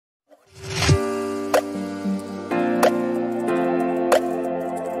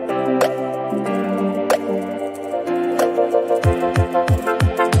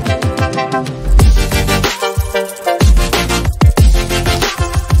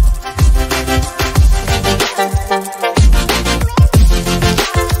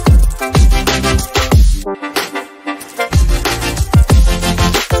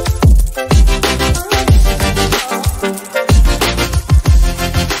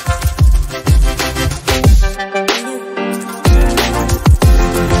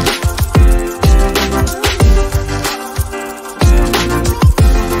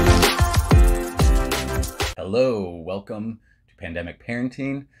welcome to Pandemic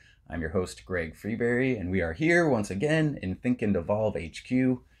Parenting. I'm your host, Greg Freeberry, and we are here once again in Think&Evolve HQ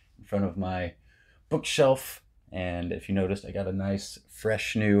in front of my bookshelf. And if you noticed, I got a nice,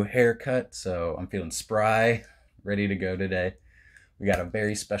 fresh new haircut, so I'm feeling spry, ready to go today. We got a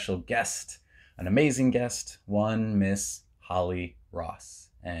very special guest, an amazing guest, one Miss Holly Ross.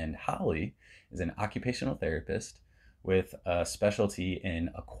 And Holly is an occupational therapist with a specialty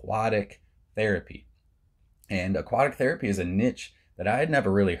in aquatic therapy. And aquatic therapy is a niche that I had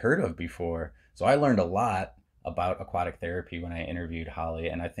never really heard of before. So I learned a lot about aquatic therapy when I interviewed Holly,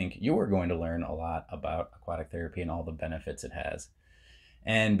 and I think you are going to learn a lot about aquatic therapy and all the benefits it has.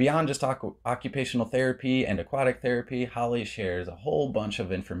 And beyond just occupational therapy and aquatic therapy, Holly shares a whole bunch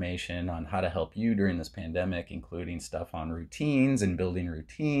of information on how to help you during this pandemic, including stuff on routines and building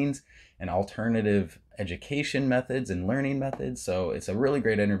routines and alternative education methods and learning methods. So it's a really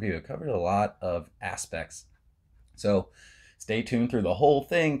great interview. It covers a lot of aspects. So stay tuned through the whole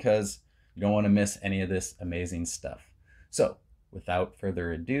thing because you don't want to miss any of this amazing stuff. So without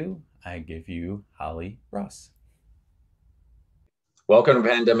further ado, I give you Holly Ross. Welcome to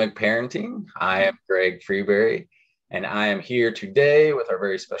Pandemic Parenting. I am Greg Freeberry, and I am here today with our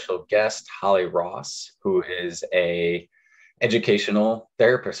very special guest, Holly Ross, who is a educational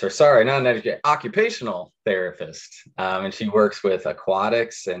therapist, occupational therapist. And she works with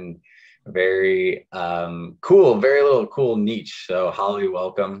aquatics and very cool niche. So Holly,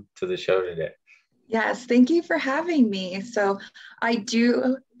 welcome to the show today. Yes, thank you for having me. So I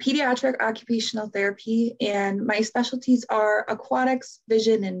do pediatric occupational therapy, and my specialties are aquatics,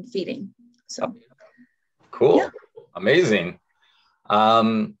 vision, and feeding. So cool. Yeah. Amazing.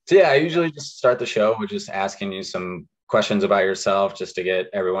 I usually just start the show with just asking you some questions about yourself just to get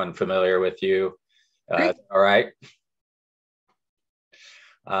everyone familiar with you. All right.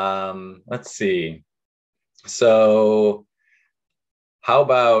 Let's see. So how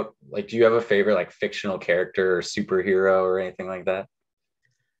about, do you have a favorite, fictional character or superhero or anything like that?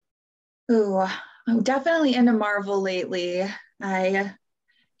 Oh, I'm definitely into Marvel lately. I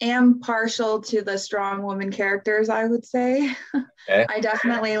am partial to the strong woman characters, I would say. Okay. I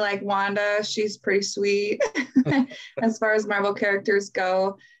definitely like Wanda. She's pretty sweet as far as Marvel characters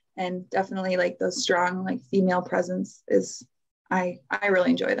go. And definitely those strong, female presence is, I really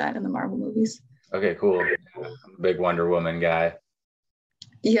enjoy that in the Marvel movies. Okay, cool. I'm a big Wonder Woman guy.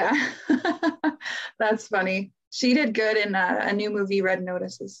 Yeah, that's funny. She did good in a new movie, Red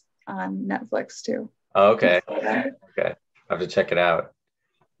Notices, on Netflix too. Oh, okay. Okay. I have to check it out.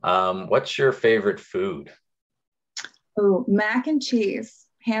 What's your favorite food? Oh, mac and cheese,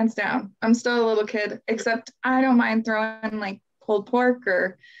 hands down. I'm still a little kid, except I don't mind throwing pulled pork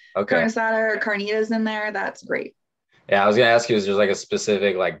or carne asada or carnitas in there. That's great. Yeah, I was gonna ask you, is there a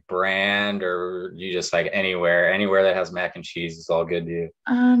specific brand, or you just anywhere that has mac and cheese is all good to you?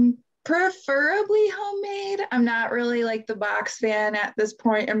 Preferably homemade. I'm not really the box fan at this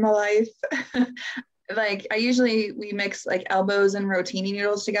point in my life. We mix elbows and rotini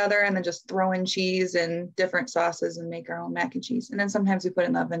noodles together and then just throw in cheese and different sauces and make our own mac and cheese. And then sometimes we put it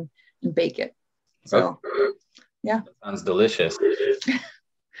in the oven and bake it. So yeah. That sounds delicious.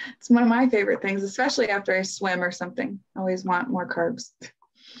 It's one of my favorite things, especially after I swim or something. I always want more carbs.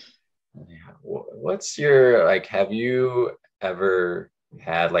 Yeah. What's your, have you ever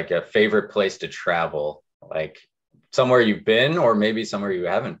had a favorite place to travel? Somewhere you've been, or maybe somewhere you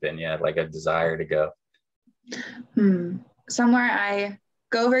haven't been yet, a desire to go? Somewhere I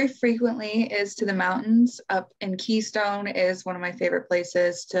go very frequently is to the mountains. Up in Keystone is one of my favorite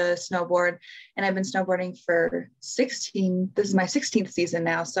places to snowboard. And I've been snowboarding for this is my 16th season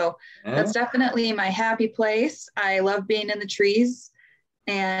now. So that's definitely my happy place. I love being in the trees,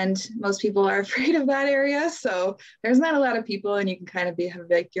 and most people are afraid of that area. So there's not a lot of people, and you can kind of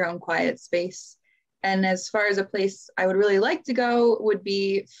have your own quiet space. And as far as a place I would really like to go would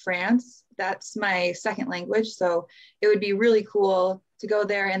be France. That's my second language. So it would be really cool to go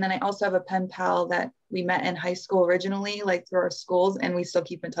there. And then I also have a pen pal that we met in high school originally, through our schools, and we still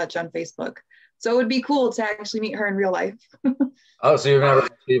keep in touch on Facebook. So it would be cool to actually meet her in real life. Oh, so you've never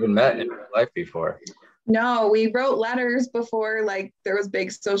even met in real life before? No, we wrote letters before there was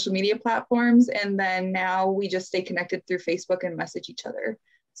big social media platforms. And then now we just stay connected through Facebook and message each other.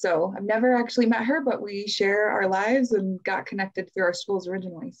 So I've never actually met her, but we share our lives and got connected through our schools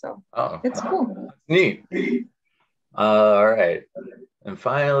originally. So it's cool. Neat. All right. And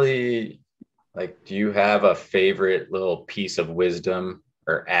finally, do you have a favorite little piece of wisdom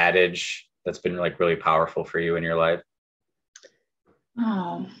or adage that's been really powerful for you in your life?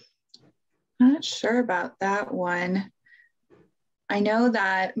 Oh, I'm not sure about that one. I know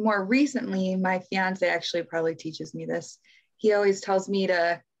that more recently, my fiance actually probably teaches me this. He always tells me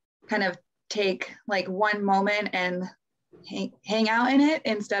to kind of take like one moment and hang out in it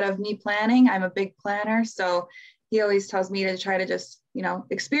instead of me planning. I'm a big planner. So he always tells me to try to just,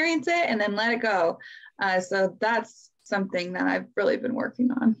 experience it and then let it go. So that's something that I've really been working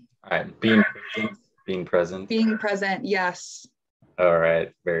on. All right. Being present. Being present. Yes. All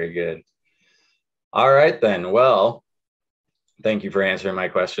right. Very good. All right, then. Well, thank you for answering my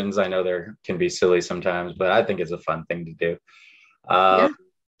questions. I know they can be silly sometimes, but I think it's a fun thing to do. Yeah.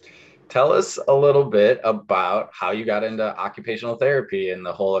 Tell us a little bit about how you got into occupational therapy and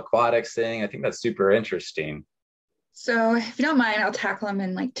the whole aquatics thing. I think that's super interesting. So if you don't mind, I'll tackle them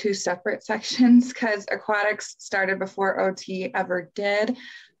in like two separate sections because aquatics started before OT ever did.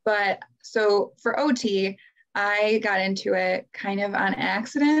 But so for OT, I got into it kind of on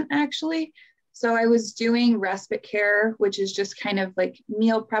accident, actually. So I was doing respite care, which is just kind of like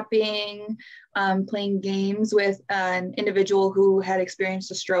meal prepping, playing games with an individual who had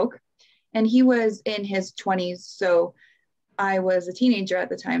experienced a stroke. And he was in his 20s. So I was a teenager at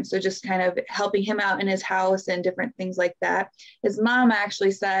the time. So just kind of helping him out in his house and different things like that. His mom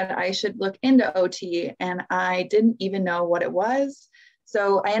actually said I should look into OT, and I didn't even know what it was.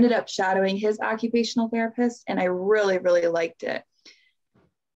 So I ended up shadowing his occupational therapist, and I really, really liked it.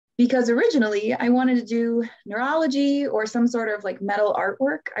 Because originally I wanted to do neurology or some sort of like metal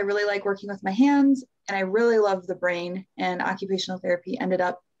artwork. I really like working with my hands, and I really love the brain, and occupational therapy ended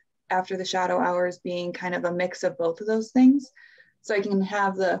up after the shadow hours being kind of a mix of both of those things. So I can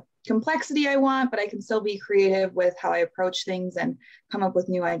have the complexity I want, but I can still be creative with how I approach things and come up with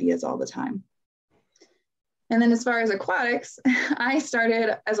new ideas all the time. And then as far as aquatics, I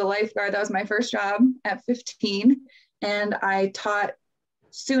started as a lifeguard. That was my first job at 15. And I taught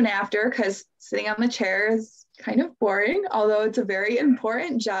soon after because sitting on the chair is kind of boring, although it's a very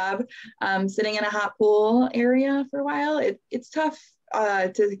important job. Sitting in a hot pool area for a while, it's tough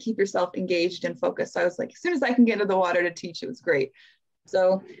to keep yourself engaged and focused. So I was like, as soon as I can get into the water to teach, it was great.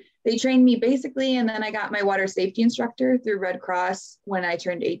 So they trained me basically, and then I got my water safety instructor through Red Cross when I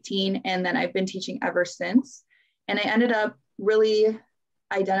turned 18, and then I've been teaching ever since. And I ended up really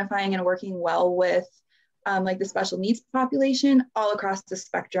identifying and working well with like the special needs population all across the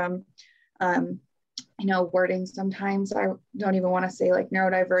spectrum. I know wording sometimes, I don't even want to say like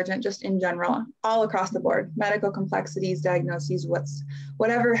neurodivergent, just in general, all across the board, medical complexities, diagnoses,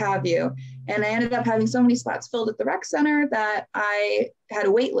 whatever have you. And I ended up having so many spots filled at the rec center that I had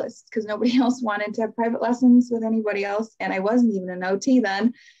a wait list because nobody else wanted to have private lessons with anybody else. And I wasn't even an OT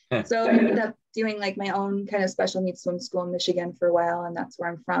then. So I ended up doing like my own kind of special needs swim school in Michigan for a while. And that's where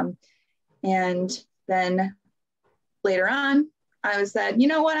I'm from. And then later on, I said, you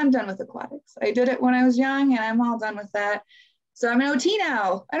know what, I'm done with aquatics. I did it when I was young and I'm all done with that. So I'm an OT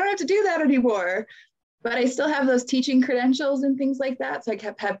now. I don't have to do that anymore. But I still have those teaching credentials and things like that. So I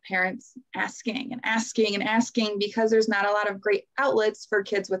kept having parents asking and asking and asking because there's not a lot of great outlets for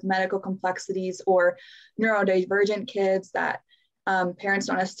kids with medical complexities or neurodivergent kids that parents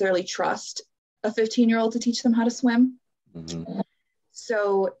don't necessarily trust a 15-year-old to teach them how to swim. Mm-hmm.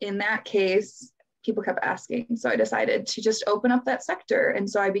 So in that case, people kept asking. So I decided to just open up that sector. And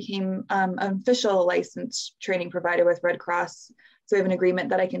so I became an official licensed training provider with Red Cross. So we have an agreement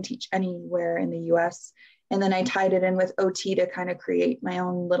that I can teach anywhere in the US. And then I tied it in with OT to kind of create my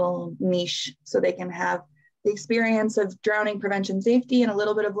own little niche so they can have the experience of drowning prevention safety and a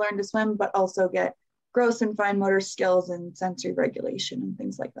little bit of learn to swim, but also get gross and fine motor skills and sensory regulation and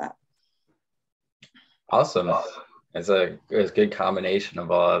things like that. Awesome. It's a good combination of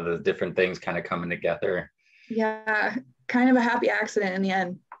all of the different things kind of coming together. Yeah, kind of a happy accident in the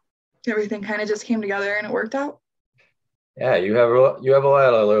end. Everything kind of just came together and it worked out. Yeah, you have a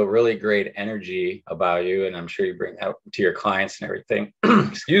lot of really great energy about you, and I'm sure you bring that to your clients and everything.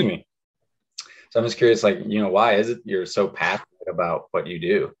 Excuse me. So I'm just curious, like, why is it you're so passionate about what you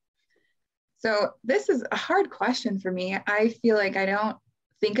do? So this is a hard question for me. I feel like I don't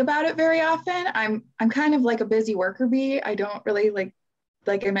think about it very often. I'm kind of like a busy worker bee. I don't really like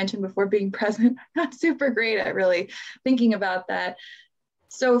I mentioned before, being present. I'm not super great at really thinking about that.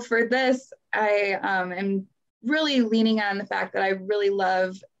 So for this, I am really leaning on the fact that I really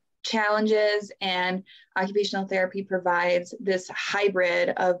love challenges, and occupational therapy provides this hybrid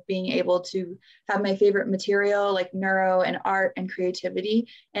of being able to have my favorite material like neuro and art and creativity,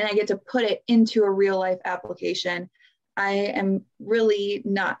 and I get to put it into a real life application. I am really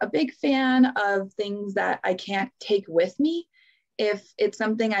not a big fan of things that I can't take with me. If it's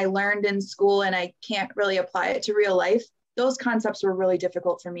something I learned in school and I can't really apply it to real life, those concepts were really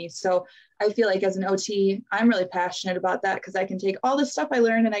difficult for me. So I feel like as an OT, I'm really passionate about that because I can take all the stuff I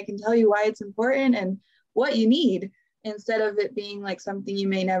learned and I can tell you why it's important and what you need instead of it being like something you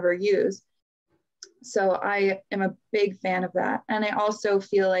may never use. So I am a big fan of that. And I also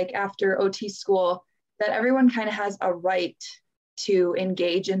feel like after OT school that everyone kind of has a right to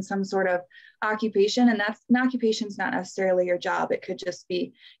engage in some sort of occupation. And that's an occupation's not necessarily your job. It could just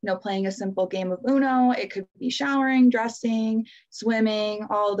be, playing a simple game of Uno. It could be showering, dressing, swimming.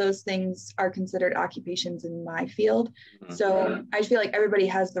 All those things are considered occupations in my field. So I feel like everybody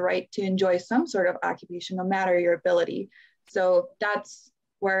has the right to enjoy some sort of occupation, no matter your ability. So that's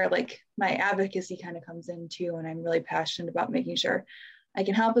where like my advocacy kind of comes in too. And I'm really passionate about making sure I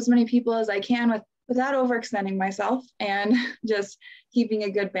can help as many people as I can without overextending myself and just keeping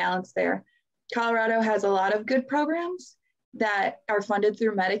a good balance there. Colorado has a lot of good programs that are funded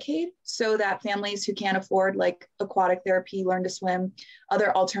through Medicaid so that families who can't afford like aquatic therapy, learn to swim,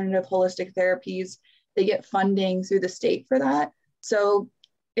 other alternative holistic therapies, they get funding through the state for that. So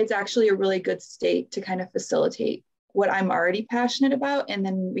it's actually a really good state to kind of facilitate what I'm already passionate about. And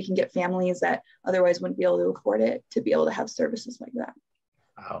then we can get families that otherwise wouldn't be able to afford it to be able to have services like that.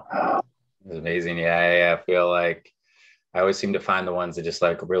 Wow. It's amazing. Yeah. I feel like I always seem to find the ones that just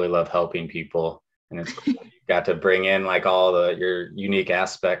like really love helping people. And it's cool. You've got to bring in like all your unique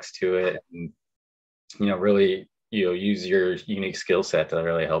aspects to it and, really, use your unique skill set to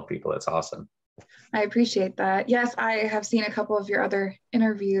really help people. It's awesome. I appreciate that. Yes, I have seen a couple of your other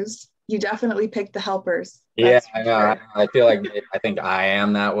interviews. You definitely picked the helpers. Yeah, I know. Sure. I feel like I think I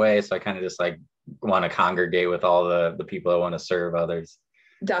am that way. So I kind of just like want to congregate with all the people that want to serve others.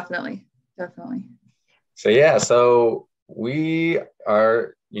 Definitely. So yeah, so we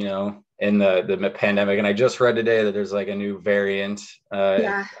are, in the pandemic, and I just read today that there's like a new variant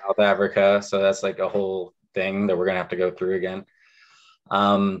in South Africa. So that's like a whole thing that we're gonna have to go through again.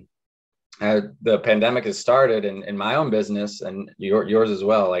 The pandemic has started in my own business and yours as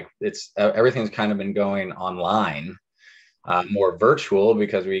well. Like everything's kind of been going online, more virtual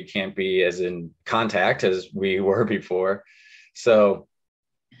because we can't be as in contact as we were before. So,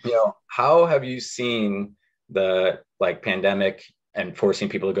 how have you seen the like pandemic and forcing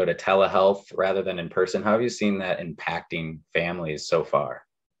people to go to telehealth rather than in person? How have you seen that impacting families so far?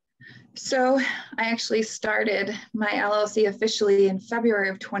 So I actually started my LLC officially in February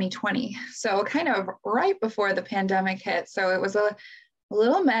of 2020. So kind of right before the pandemic hit. So it was a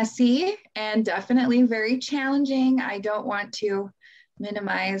little messy and definitely very challenging. I don't want to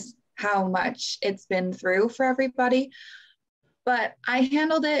minimize how much it's been through for everybody, but I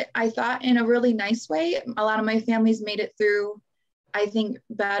handled it, I thought, in a really nice way. A lot of my families made it through, I think,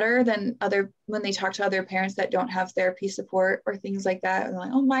 better than when they talk to other parents that don't have therapy support or things like that. And like,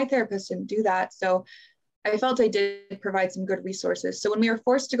 oh, my therapist didn't do that. So I felt I did provide some good resources. So when we were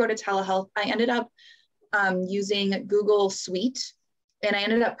forced to go to telehealth, I ended up using Google Suite, and I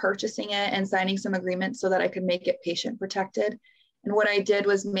ended up purchasing it and signing some agreements so that I could make it patient protected. And what I did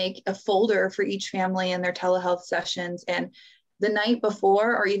was make a folder for each family and their telehealth sessions. And the night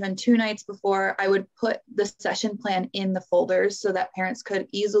before, or even 2 nights before, I would put the session plan in the folders so that parents could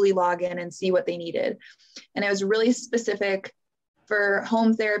easily log in and see what they needed. And it was really specific for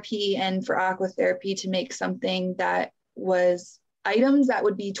home therapy and for aqua therapy to make something that was items that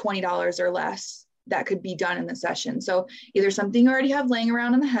would be $20 or less that could be done in the session. So either something you already have laying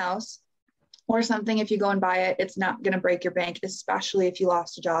around in the house, or something, if you go and buy it, it's not going to break your bank, especially if you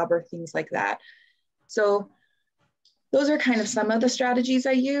lost a job or things like that. So those are kind of some of the strategies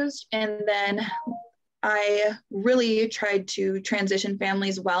I used. And then I really tried to transition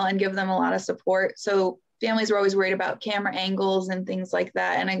families well and give them a lot of support. So families were always worried about camera angles and things like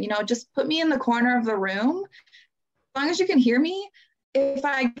that. And, just put me in the corner of the room. As long as you can hear me, if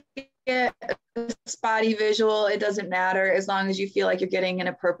I get a spotty visual, it doesn't matter. As long as you feel like you're getting an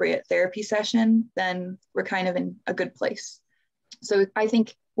appropriate therapy session, then we're kind of in a good place. So I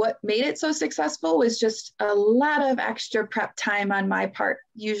think what made it so successful was just a lot of extra prep time on my part.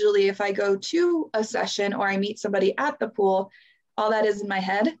 Usually if I go to a session or I meet somebody at the pool, all that is in my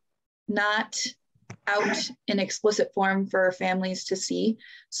head, not out in explicit form for families to see.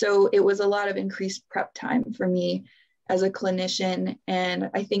 So it was a lot of increased prep time for me as a clinician. And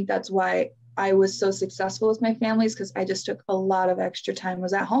I think that's why I was so successful with my families, because I just took a lot of extra time,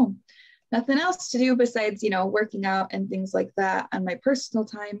 was at home. Nothing else to do besides, working out and things like that on my personal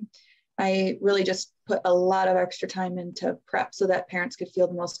time. I really just put a lot of extra time into prep so that parents could feel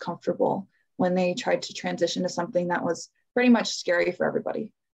the most comfortable when they tried to transition to something that was pretty much scary for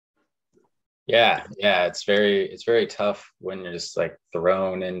everybody. Yeah, it's very tough when you're just like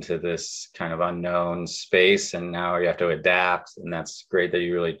thrown into this kind of unknown space, and now you have to adapt. And that's great that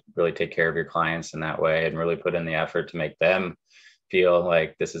you really take care of your clients in that way and really put in the effort to make them feel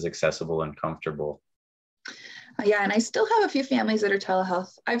like this is accessible and comfortable. Yeah, and I still have a few families that are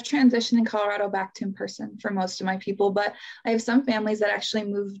telehealth. I've transitioned in Colorado back to in person for most of my people, but I have some families that actually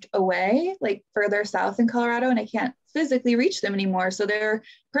moved away, like further south in Colorado, and I can't physically reach them anymore. So they're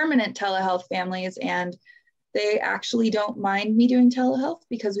permanent telehealth families, and they actually don't mind me doing telehealth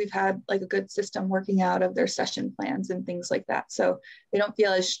because we've had like a good system working out of their session plans and things like that. So they don't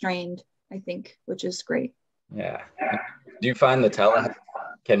feel as strained, I think, which is great. Yeah. Do you find the telehealth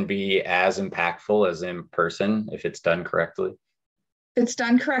can be as impactful as in person if it's done correctly? If it's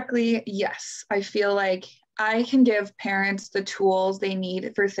done correctly, yes. I feel like I can give parents the tools they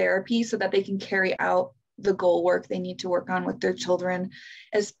need for therapy so that they can carry out the goal work they need to work on with their children,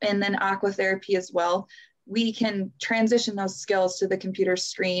 and then aqua therapy as well. We can transition those skills to the computer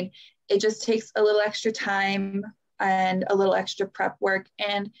screen. It just takes a little extra time and a little extra prep work.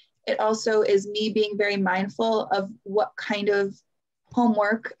 And it also is me being very mindful of what kind of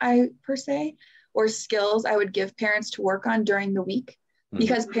homework I per se or skills I would give parents to work on during the week,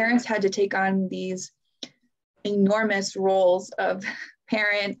 because parents had to take on these enormous roles of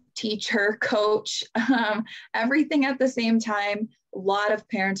parent, teacher, coach, everything at the same time. A lot of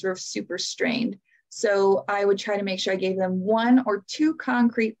parents were super strained. So I would try to make sure I gave them 1 or 2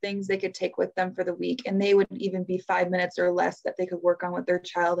 concrete things they could take with them for the week. And they would even be 5 minutes or less that they could work on with their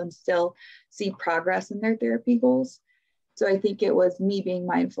child and still see progress in their therapy goals. So I think it was me being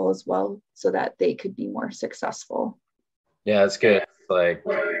mindful as well so that they could be more successful. Yeah, it's good. Like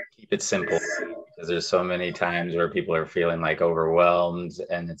keep it simple because there's so many times where people are feeling like overwhelmed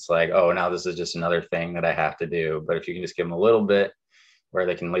and it's like, oh, now this is just another thing that I have to do. But if you can just give them a little bit where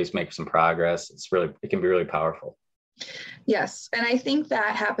they can at least make some progress, it can be really powerful. Yes. And I think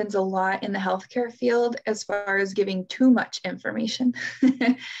that happens a lot in the healthcare field as far as giving too much information.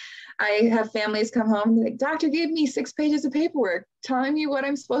 I have families come home and be like, doctor gave me 6 pages of paperwork telling me what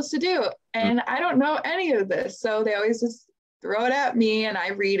I'm supposed to do. And I don't know any of this. So they always just throw it at me and I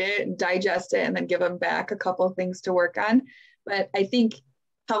read it and digest it and then give them back a couple of things to work on. But I think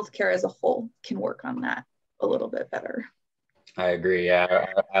healthcare as a whole can work on that a little bit better. I agree. Yeah,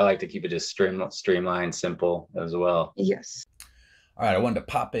 I like to keep it just streamlined, simple as well. Yes. All right, I wanted to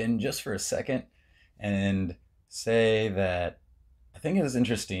pop in just for a second and say that I think it is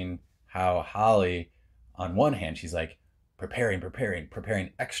interesting how Holly, on one hand, she's like preparing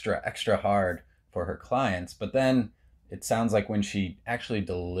extra hard for her clients, but then it sounds like when she actually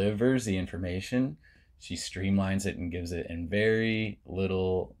delivers the information, she streamlines it and gives it in very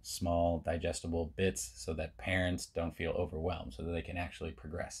little, small, digestible bits so that parents don't feel overwhelmed, so that they can actually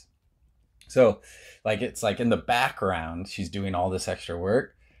progress. So, like, it's like in the background, she's doing all this extra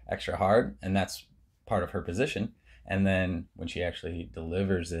work, extra hard, and that's part of her position. And then when she actually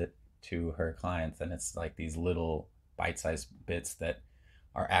delivers it to her clients, then it's like these little bite-sized bits that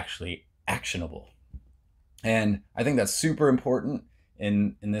are actually actionable. And I think that's super important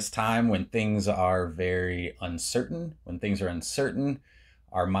in this time when things are very uncertain. When things are uncertain,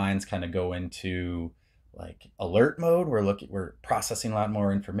 our minds kind of go into like alert mode. We're processing a lot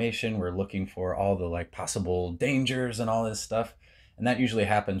more information. We're looking for all the like possible dangers and all this stuff. And that usually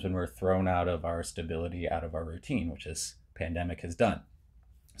happens when we're thrown out of our stability, out of our routine, which this pandemic has done.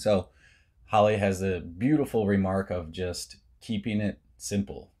 So Holly has a beautiful remark of just keeping it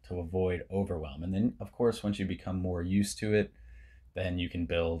simple to avoid overwhelm. And then, of course, once you become more used to it, then you can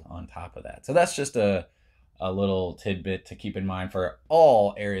build on top of that. So that's just a little tidbit to keep in mind for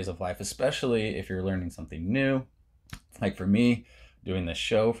all areas of life, especially if you're learning something new. Like for me, doing this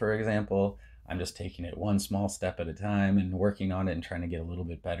show, for example, I'm just taking it one small step at a time and working on it and trying to get a little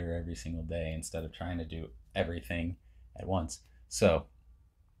bit better every single day instead of trying to do everything at once. So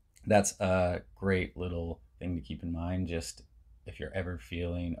that's a great little thing to keep in mind. Just if you're ever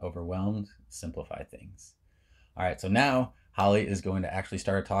feeling overwhelmed, simplify things. All right, so now Holly is going to actually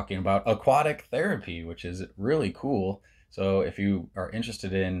start talking about aquatic therapy, which is really cool. So if you are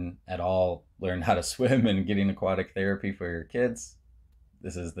interested in at all learn how to swim and getting aquatic therapy for your kids,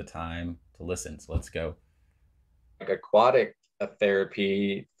 this is the time to listen. So let's go. Like aquatic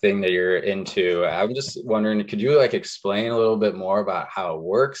therapy thing that you're into, I'm just wondering, could you like explain a little bit more about how it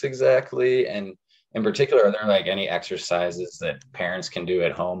works exactly? And in particular, are there like any exercises that parents can do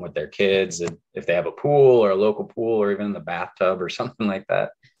at home with their kids if they have a pool or a local pool or even in the bathtub or something like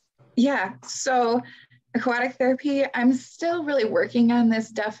that? Yeah. So Aquatic therapy, I'm still really working on this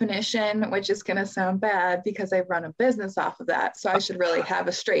definition, which is going to sound bad because I run a business off of that. So I should really have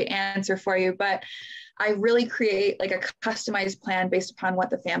a straight answer for you. But I really create like a customized plan based upon what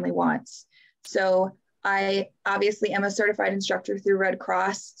the family wants. So I obviously am a certified instructor through Red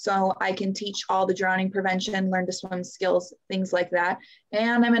Cross, so I can teach all the drowning prevention, learn to swim skills, things like that.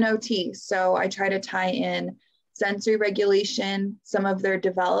 And I'm an OT, so I try to tie in sensory regulation, some of their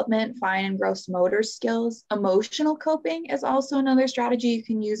development, fine and gross motor skills. Emotional coping is also another strategy you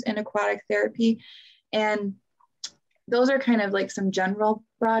can use in aquatic therapy. And those are kind of like some general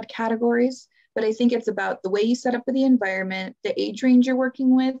broad categories, but I think it's about the way you set up the environment, the age range you're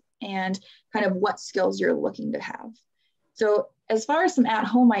working with, and kind of what skills you're looking to have. So as far as some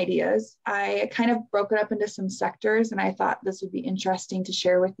at-home ideas, I kind of broke it up into some sectors, and I thought this would be interesting to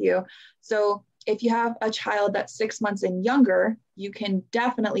share with you. So if you have a child that's 6 months and younger, you can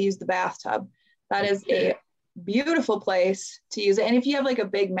definitely use the bathtub. That is a beautiful place to use it. And if you have like a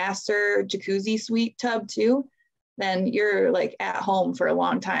big master jacuzzi suite tub too, then you're like at home for a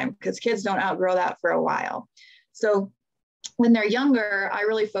long time, because kids don't outgrow that for a while. So when they're younger, I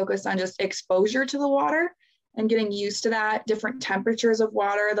really focus on just exposure to the water and getting used to that, different temperatures of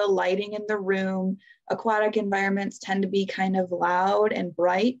water, the lighting in the room. Aquatic environments tend to be kind of loud and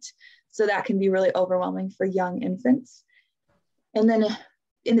bright, so that can be really overwhelming for young infants. And then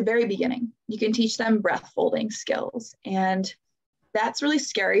in the very beginning, you can teach them breath holding skills. And that's really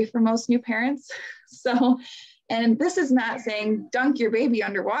scary for most new parents. So, and this is not saying dunk your baby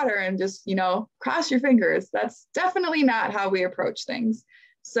underwater and just, cross your fingers. That's definitely not how we approach things.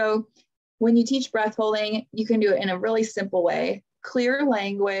 So when you teach breath holding, you can do it in a really simple way. Clear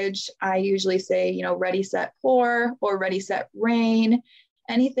language. I usually say, ready, set, pour, or ready, set, rain.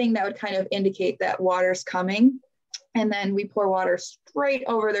 Anything that would kind of indicate that water's coming. And then we pour water straight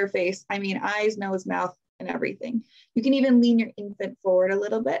over their face. I mean, eyes, nose, mouth, and everything. You can even lean your infant forward a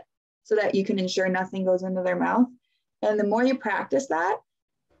little bit so that you can ensure nothing goes into their mouth. And the more you practice that,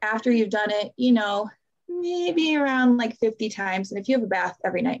 after you've done it, maybe around like 50 times. And if you have a bath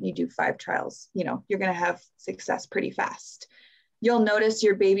every night and you do 5 trials, you're going to have success pretty fast. You'll notice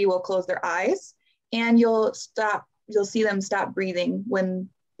your baby will close their eyes, and you'll see them stop breathing when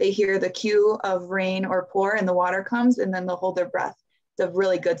they hear the cue of rain or pour and the water comes, and then they'll hold their breath. It's a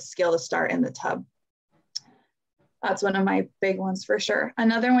really good skill to start in the tub. That's one of my big ones for sure.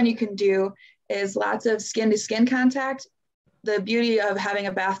 Another one you can do is lots of skin to skin contact. The beauty of having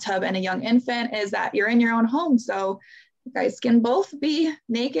a bathtub and a young infant is that you're in your own home. So you guys can both be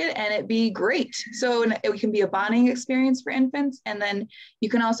naked and it be great. So it can be a bonding experience for infants. And then you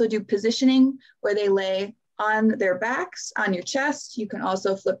can also do positioning where they lay on their backs, on your chest. You can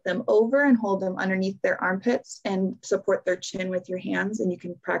also flip them over and hold them underneath their armpits and support their chin with your hands. And you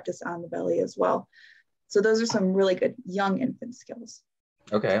can practice on the belly as well. So those are some really good young infant skills.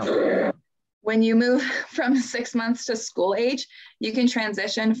 Okay. When you move from 6 months to school age, you can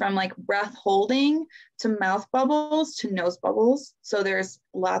transition from like breath holding to mouth bubbles to nose bubbles. So there's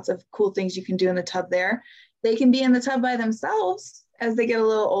lots of cool things you can do in the tub there. They can be in the tub by themselves as they get a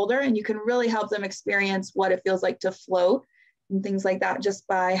little older, and you can really help them experience what it feels like to float and things like that just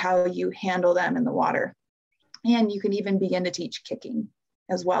by how you handle them in the water. And you can even begin to teach kicking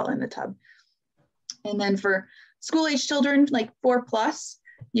as well in the tub. And then for school age children, like 4+,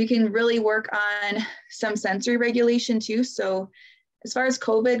 you can really work on some sensory regulation too. So as far as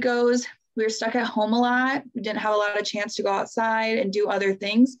COVID goes, we were stuck at home a lot. We didn't have a lot of chance to go outside and do other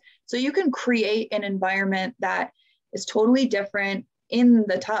things. So you can create an environment that is totally different in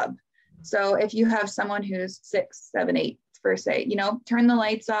the tub. So if you have someone who's 6, 7, 8, per se, turn the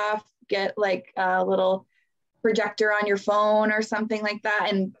lights off, get like a little projector on your phone or something like that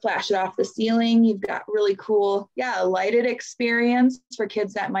and flash it off the ceiling. You've got really cool, lighted experience for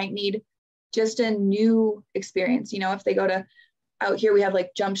kids that might need just a new experience. If they go to out here, we have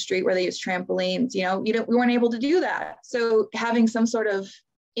like Jump Street where they use trampolines, we weren't able to do that. So having some sort of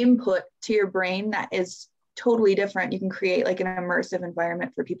input to your brain that is totally different, you can create like an immersive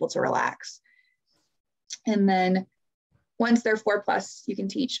environment for people to relax. And then once they're 4+, you can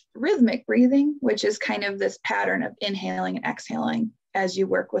teach rhythmic breathing, which is kind of this pattern of inhaling and exhaling as you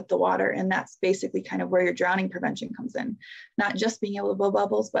work with the water. And that's basically kind of where your drowning prevention comes in. Not just being able to blow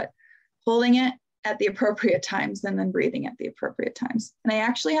bubbles, but holding it at the appropriate times and then breathing at the appropriate times. And I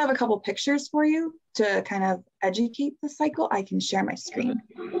actually have a couple pictures for you to kind of educate the cycle. I can share my screen.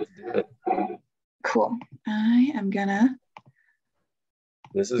 Cool. I am gonna.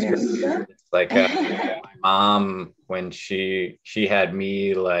 This is good. It's like my mom when she had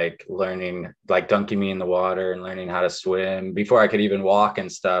me like learning, like dunking me in the water and learning how to swim before I could even walk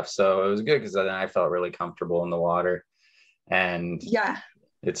and stuff. So it was good because then I felt really comfortable in the water. And Yeah.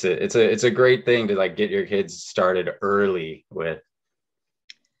 It's a great thing to like get your kids started early with.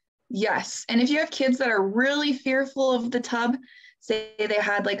 Yes. And if you have kids that are really fearful of the tub, say they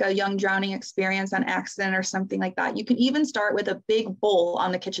had like a young drowning experience on accident or something like that, you can even start with a big bowl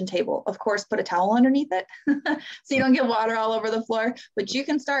on the kitchen table. Of course, put a towel underneath it so you don't get water all over the floor, but you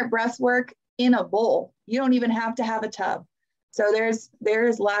can start breath work in a bowl. You don't even have to have a tub. So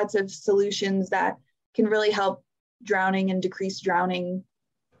there's lots of solutions that can really help drowning and decrease drowning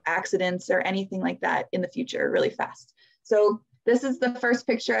accidents or anything like that in the future really fast. So this is the first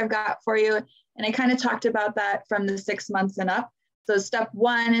picture I've got for you. And I kind of talked about that from the 6 months and up. So step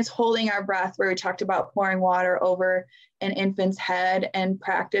one is holding our breath, where we talked about pouring water over an infant's head and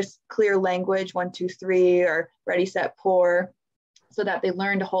practice clear language, 1, 2, 3, or ready, set, pour, so that they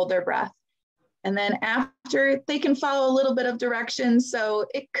learn to hold their breath. And then after, they can follow a little bit of direction. So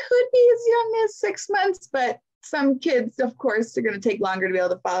it could be as young as 6 months, but some kids, of course, are going to take longer to be able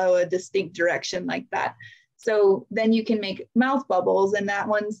to follow a distinct direction like that. So then you can make mouth bubbles, and that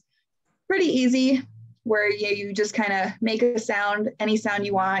one's pretty easy, where you just kind of make a sound, any sound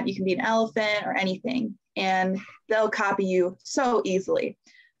you want. You can be an elephant or anything, and they'll copy you so easily.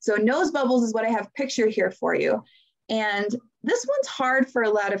 So nose bubbles is what I have pictured here for you. And this one's hard for a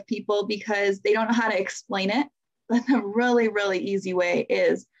lot of people because they don't know how to explain it. But the really, really easy way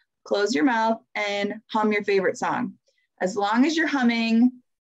is close your mouth and hum your favorite song. As long as you're humming,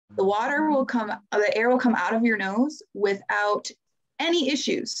 the air will come out of your nose without any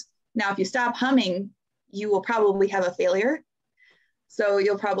issues. Now, if you stop humming, you will probably have a failure. So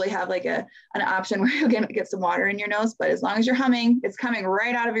you'll probably have like an option where you'll get some water in your nose, but as long as you're humming, it's coming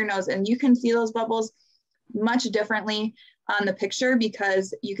right out of your nose. And you can see those bubbles much differently on the picture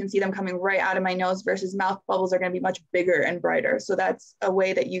because you can see them coming right out of my nose versus mouth bubbles are going to be much bigger and brighter. So that's a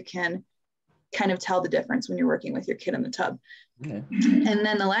way that you can kind of tell the difference when you're working with your kid in the tub. Okay. And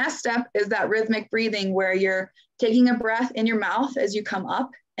then the last step is that rhythmic breathing, where you're taking a breath in your mouth as you come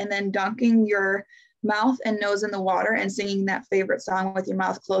up and then dunking your mouth and nose in the water and singing that favorite song with your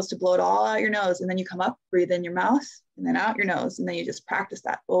mouth closed to blow it all out your nose. And then you come up, breathe in your mouth and then out your nose. And then you just practice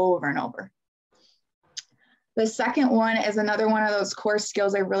that over and over. The second one is another one of those core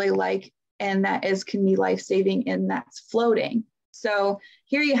skills I really like, and that can be life-saving, and that's floating. So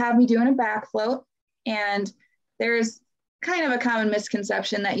here you have me doing a back float, and there's kind of a common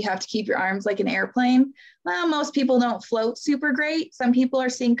misconception that you have to keep your arms like an airplane. Well, most people don't float super great. Some people are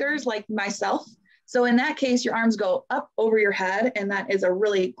sinkers like myself. So in that case, your arms go up over your head, and that is a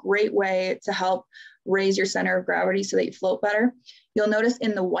really great way to help raise your center of gravity so that you float better. You'll notice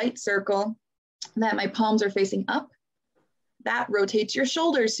in the white circle that my palms are facing up. That rotates your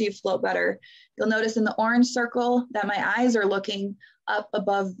shoulders so you float better. You'll notice in the orange circle that my eyes are looking up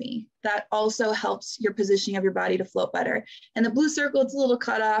above me. That also helps your positioning of your body to float better. And the blue circle, it's a little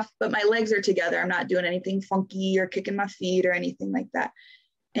cut off, but my legs are together. I'm not doing anything funky or kicking my feet or anything like that.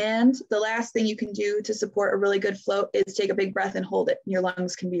 And the last thing you can do to support a really good float is take a big breath and hold it. Your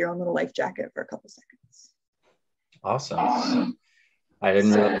lungs can be your own little life jacket for a couple seconds. Awesome. I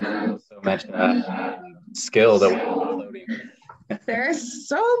didn't really so much skill that we're floating. There's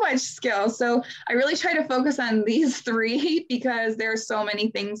so much skill. So I really try to focus on these three because there are so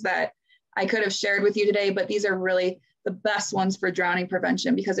many things that I could have shared with you today, but these are really the best ones for drowning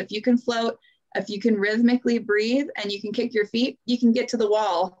prevention, because if you can float, if you can rhythmically breathe and you can kick your feet, you can get to the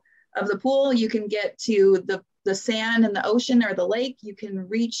wall of the pool, you can get to the sand in the ocean or the lake, you can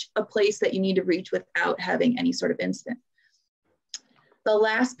reach a place that you need to reach without having any sort of incident. The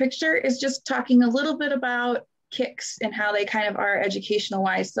last picture is just talking a little bit about kicks and how they kind of are educational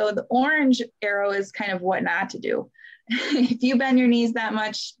wise. So the orange arrow is kind of what not to do. If you bend your knees that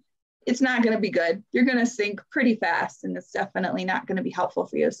much, it's not going to be good. You're going to sink pretty fast, and it's definitely not going to be helpful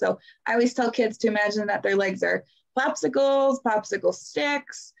for you. So I always tell kids to imagine that their legs are popsicles, popsicle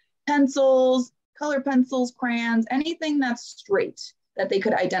sticks, pencils, color pencils, crayons, anything that's straight that they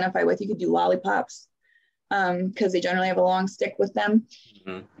could identify with. You could do lollipops because they generally have a long stick with them.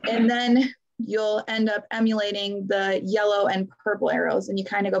 Mm-hmm. And then you'll end up emulating the yellow and purple arrows, and you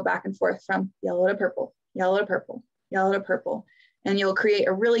kind of go back and forth from yellow to purple, yellow to purple, yellow to purple. And you'll create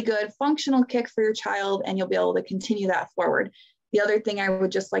a really good functional kick for your child, and you'll be able to continue that forward. The other thing I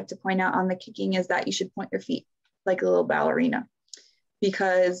would just like to point out on the kicking is that you should point your feet like a little ballerina,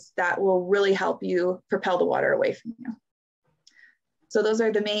 because that will really help you propel the water away from you. So those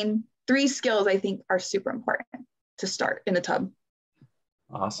are the main 3 skills I think are super important to start in the tub.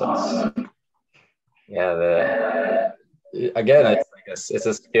 Awesome. Yeah, again, it's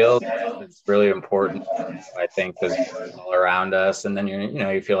a skill that's really important. I think there's all around us, and then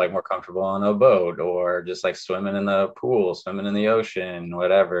you feel like more comfortable on a boat or just like swimming in the pool, swimming in the ocean,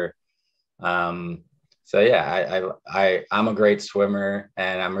 whatever. So yeah, I'm a great swimmer,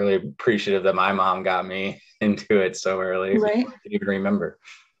 and I'm really appreciative that my mom got me into it so early. Right. I can even remember.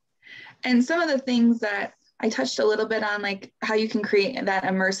 And some of the things that I touched a little bit on, like how you can create that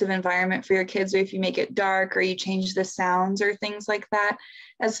immersive environment for your kids, or if you make it dark or you change the sounds or things like that.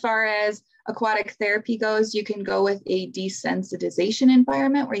 As far as aquatic therapy goes, you can go with a desensitization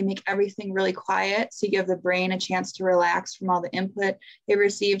environment where you make everything really quiet. So you give the brain a chance to relax from all the input it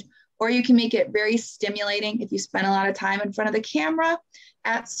received. Or you can make it very stimulating if you spend a lot of time in front of the camera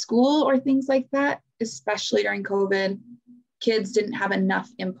at school or things like that, especially during COVID. Kids didn't have enough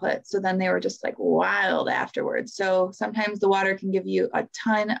input. So then they were just like wild afterwards. So sometimes the water can give you a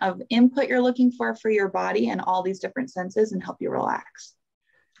ton of input you're looking for your body and all these different senses and help you relax.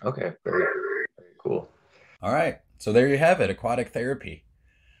 Okay, very, very cool. All right. So there you have it, aquatic therapy.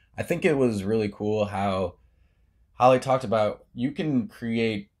 I think it was really cool how Holly talked about you can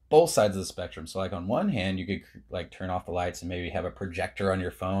create both sides of the spectrum. So like on one hand, you could like turn off the lights and maybe have a projector on your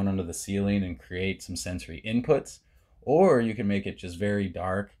phone under the ceiling and create some sensory inputs. Or you can make it just very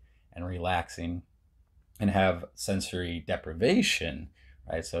dark and relaxing and have sensory deprivation,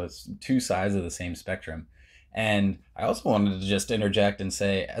 right? So it's two sides of the same spectrum. And I also wanted to just interject and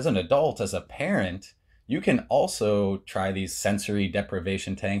say, as an adult, as a parent, you can also try these sensory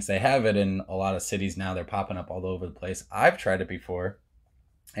deprivation tanks. They have it in a lot of cities now. They're popping up all over the place. I've tried it before,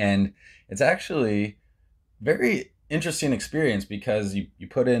 and it's actually very interesting experience because you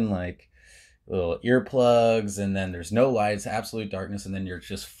put in like little earplugs, and then there's no lights, absolute darkness, and then you're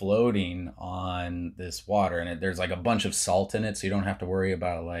just floating on this water, and there's like a bunch of salt in it, so you don't have to worry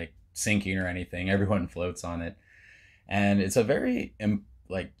about like sinking or anything. Everyone floats on it, and it's a very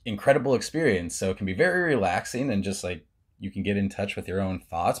like incredible experience. So it can be very relaxing, and just like you can get in touch with your own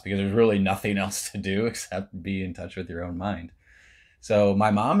thoughts because there's really nothing else to do except be in touch with your own mind. So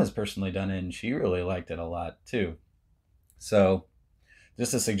my mom has personally done it, and she really liked it a lot too. So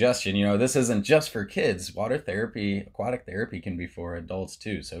just a suggestion, this isn't just for kids. Water therapy, aquatic therapy can be for adults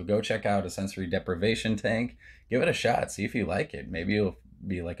too. So go check out a sensory deprivation tank, give it a shot, see if you like it. Maybe it'll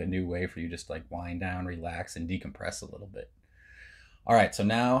be like a new way for you just like wind down, relax, and decompress a little bit. All right, so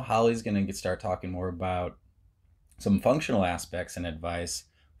now Holly's going to start talking more about some functional aspects and advice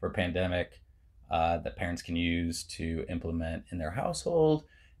for pandemic that parents can use to implement in their household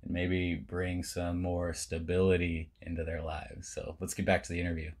and maybe bring some more stability into their lives. So let's get back to the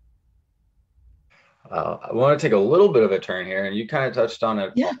interview. I want to take a little bit of a turn here, and you kind of touched on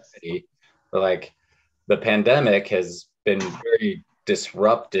it already, but like the pandemic has been very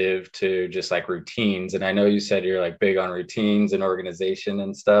disruptive to just like routines. And I know you said you're like big on routines and organization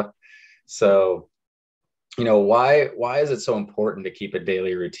and stuff. So, why is it so important to keep a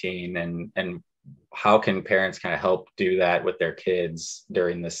daily routine, and how can parents kind of help do that with their kids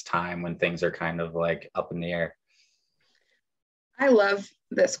during this time when things are kind of like up in the air? I love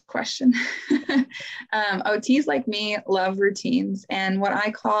this question. OTs like me love routines, and what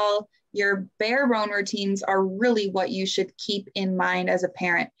I call your bare bone routines are really what you should keep in mind as a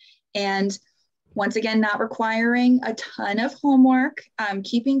parent. And once again, not requiring a ton of homework,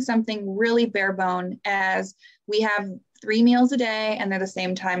 keeping something really bare bone, as we have 3 meals a day and they're the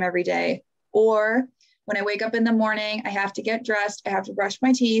same time every day. Or when I wake up in the morning, I have to get dressed, I have to brush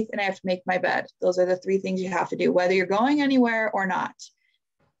my teeth, and I have to make my bed. Those are the 3 things you have to do, whether you're going anywhere or not.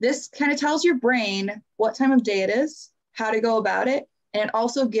 This kind of tells your brain what time of day it is, how to go about it, and it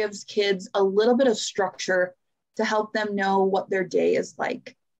also gives kids a little bit of structure to help them know what their day is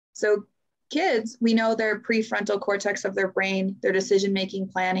like. So kids, we know their prefrontal cortex of their brain, their decision-making,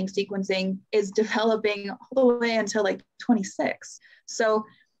 planning, sequencing is developing all the way until like 26. So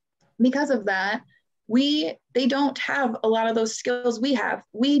because of that, they don't have a lot of those skills we have.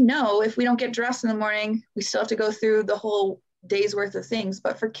 We know if we don't get dressed in the morning, we still have to go through the whole day's worth of things.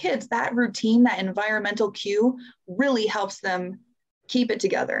 But for kids, that routine, that environmental cue really helps them keep it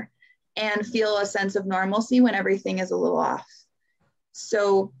together and feel a sense of normalcy when everything is a little off.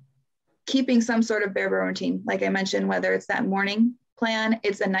 So keeping some sort of bare bone routine, like I mentioned, whether it's that morning plan,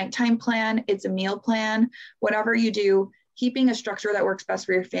 it's a nighttime plan, it's a meal plan, whatever you do, keeping a structure that works best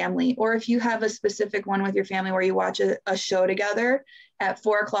for your family. Or if you have a specific one with your family where you watch a show together at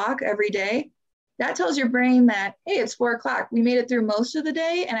 4:00 every day, that tells your brain that, hey, it's 4:00. We made it through most of the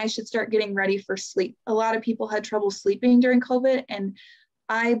day and I should start getting ready for sleep. A lot of people had trouble sleeping during COVID, and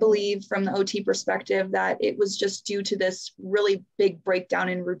I believe from the OT perspective that it was just due to this really big breakdown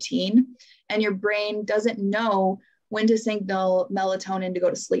in routine, and your brain doesn't know when to signal melatonin to go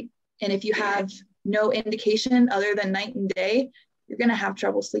to sleep. And if you have no indication other than night and day, you're going to have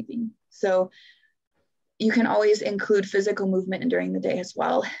trouble sleeping. So you can always include physical movement during the day as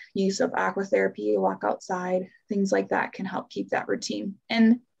well. Use of aquatherapy, walk outside, things like that can help keep that routine.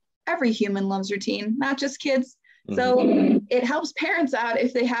 And every human loves routine, not just kids. So it helps parents out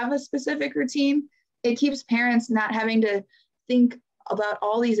if they have a specific routine. It keeps parents not having to think about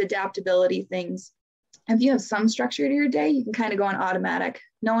all these adaptability things. If you have some structure to your day, you can kind of go on automatic.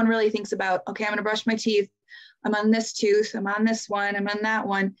 No one really thinks about, okay, I'm going to brush my teeth. I'm on this tooth. I'm on this one. I'm on that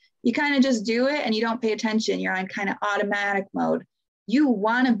one. You kind of just do it and you don't pay attention. You're on kind of automatic mode. You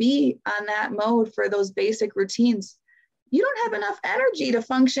want to be on that mode for those basic routines. You don't have enough energy to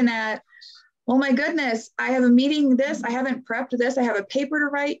function at, oh my goodness, I have a meeting this, I haven't prepped this, I have a paper to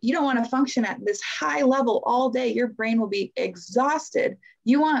write. You don't want to function at this high level all day. Your brain will be exhausted.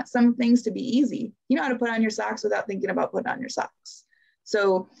 You want some things to be easy. You know how to put on your socks without thinking about putting on your socks.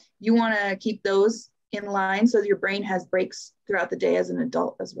 So you want to keep those in line so that your brain has breaks throughout the day as an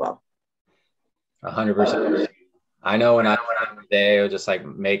adult as well. 100%. I know when I went on the day, I was just like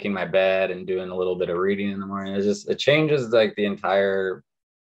making my bed and doing a little bit of reading in the morning. It changes like the entire,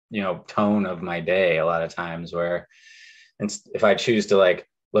 tone of my day a lot of times, where if I choose to like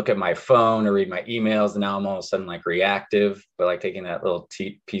look at my phone or read my emails, and now I'm all of a sudden like reactive, but like taking that little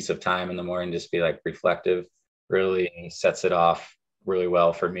piece of time in the morning, just be like reflective, really sets it off really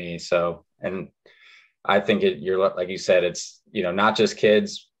well for me. So, and I think you're like you said, it's, not just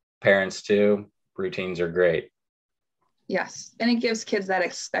kids, parents too. Routines are great. Yes. And it gives kids that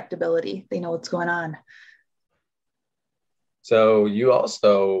expectability. They know what's going on. So you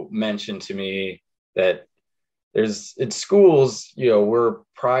also mentioned to me that in schools, we're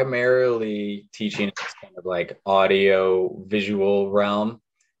primarily teaching kind of like audio visual realm.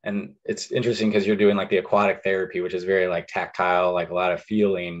 And it's interesting because you're doing like the aquatic therapy, which is very like tactile, like a lot of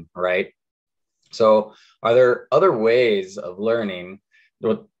feeling, right? So are there other ways of learning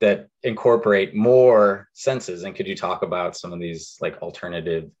that incorporate more senses? And could you talk about some of these like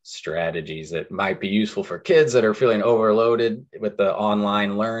alternative strategies that might be useful for kids that are feeling overloaded with the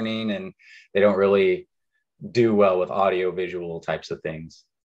online learning and they don't really do well with audio visual types of things?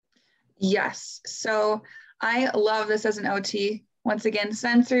 Yes. So I love this as an OT. Once again,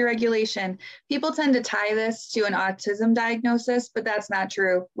 sensory regulation. People tend to tie this to an autism diagnosis, but that's not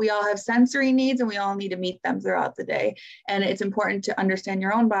true. We all have sensory needs and we all need to meet them throughout the day. And it's important to understand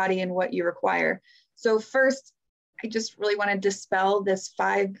your own body and what you require. So first, I just really want to dispel this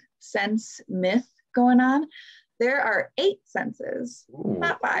 5 sense myth going on. There are 8 senses,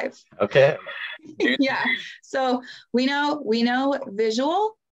 not 5. Okay. Yeah. So we know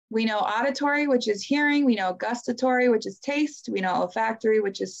visual. We know auditory, which is hearing. We know gustatory, which is taste. We know olfactory,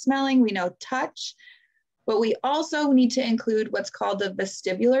 which is smelling. We know touch. But we also need to include what's called the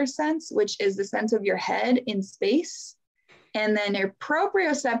vestibular sense, which is the sense of your head in space. And then your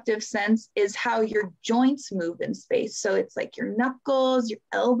proprioceptive sense is how your joints move in space. So it's like your knuckles, your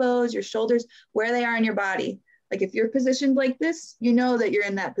elbows, your shoulders, where they are in your body. Like if you're positioned like this, you know that you're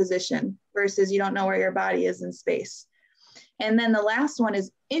in that position versus you don't know where your body is in space. And then the last one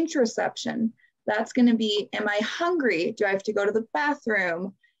is interoception. That's going to be, am I hungry? Do I have to go to the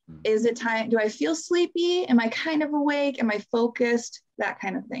bathroom? Is it time? Do I feel sleepy? Am I kind of awake? Am I focused? That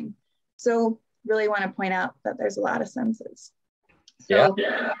kind of thing. So really want to point out that there's a lot of senses. So,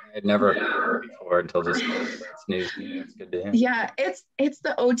 yeah, I'd never heard before until just news. It's good to hear. Yeah, it's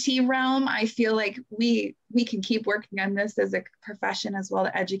the OT realm. I feel like we can keep working on this as a profession as well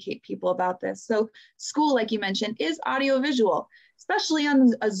to educate people about this. So school, like you mentioned, is audiovisual, especially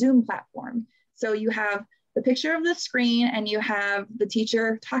on a Zoom platform. So you have the picture of the screen and you have the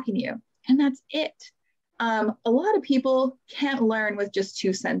teacher talking to you, and that's it. A lot of people can't learn with just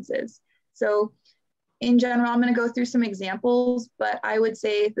 2 senses. So in general, I'm going to go through some examples, but I would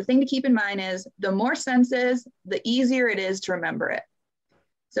say the thing to keep in mind is the more senses, the easier it is to remember it.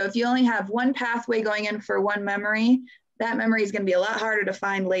 So if you only have one pathway going in for one memory, that memory is going to be a lot harder to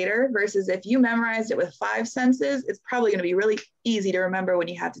find later versus if you memorized it with 5 senses, it's probably going to be really easy to remember when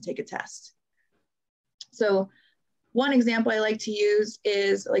you have to take a test. So one example I like to use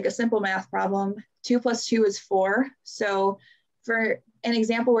is like a simple math problem. 2 + 2 is 4. So for an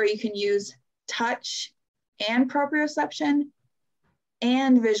example where you can use touch and proprioception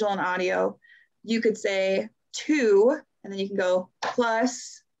and visual and audio, you could say 2, and then you can go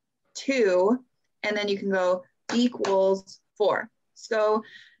 +2, and then you can go equals 4. So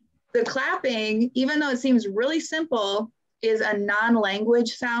the clapping, even though it seems really simple, is a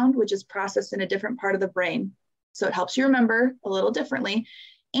non-language sound, which is processed in a different part of the brain. So it helps you remember a little differently.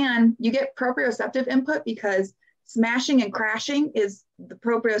 And you get proprioceptive input because smashing and crashing is the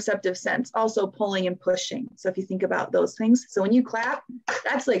proprioceptive sense, also pulling and pushing. So if you think about those things, so when you clap,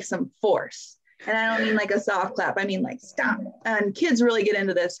 that's like some force. And I don't mean like a soft clap, I mean like stomp. And kids really get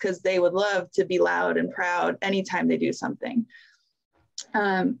into this because they would love to be loud and proud anytime they do something.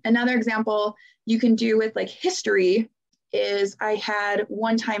 Another example you can do with like history is I had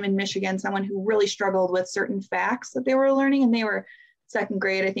one time in Michigan, someone who really struggled with certain facts that they were learning, and they were second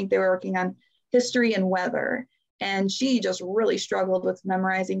grade. I think they were working on history and weather. And she just really struggled with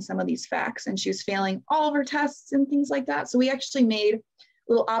memorizing some of these facts, and she was failing all of her tests and things like that. So we actually made a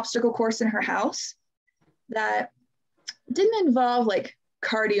little obstacle course in her house that didn't involve like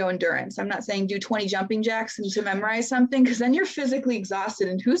cardio endurance. I'm not saying do 20 jumping jacks and to memorize something, because then you're physically exhausted,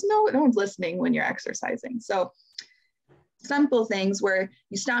 and no one's listening when you're exercising. So simple things where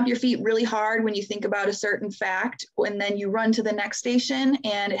you stomp your feet really hard when you think about a certain fact, and then you run to the next station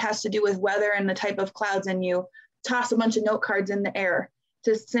and it has to do with weather and the type of clouds, and you toss a bunch of note cards in the air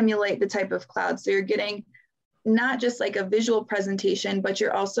to simulate the type of clouds. So you're getting not just like a visual presentation, but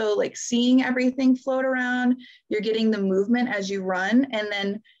you're also like seeing everything float around. You're getting the movement as you run. And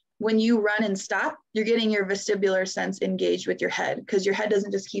then when you run and stop, you're getting your vestibular sense engaged with your head, because your head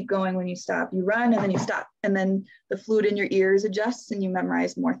doesn't just keep going when you stop. You run and then you stop, and then the fluid in your ears adjusts and you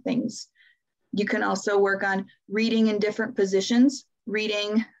memorize more things. You can also work on reading in different positions,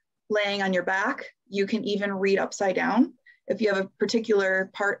 reading laying on your back. You can even read upside down. If you have a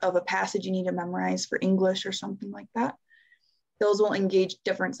particular part of a passage you need to memorize for English or something like that, those will engage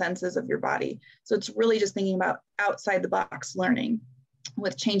different senses of your body. So it's really just thinking about outside the box learning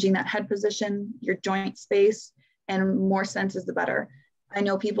with changing that head position, your joint space, and more senses, the better. I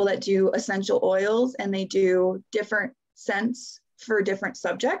know people that do essential oils and they do different scents for different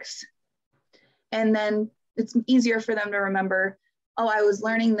subjects. And then it's easier for them to remember, oh, I was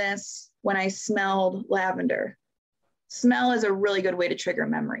learning this when I smelled lavender. Smell is a really good way to trigger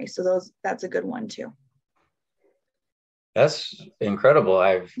memory. So that's a good one too. That's incredible.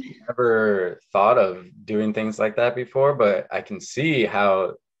 I've never thought of doing things like that before, but I can see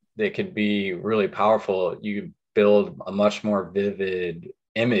how they could be really powerful. You build a much more vivid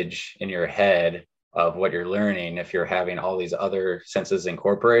image in your head of what you're learning if you're having all these other senses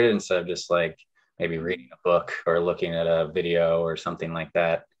incorporated instead of just like maybe reading a book or looking at a video or something like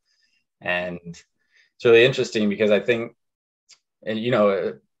that. And it's really interesting because I think,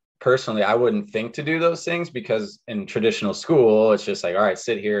 and personally, I wouldn't think to do those things because in traditional school, it's just like, all right,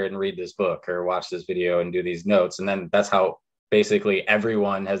 sit here and read this book or watch this video and do these notes. And then that's how basically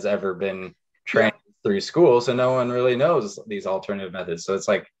everyone has ever been trained through school. So no one really knows these alternative methods. So it's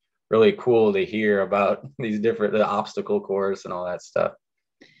like really cool to hear about these the obstacle course and all that stuff.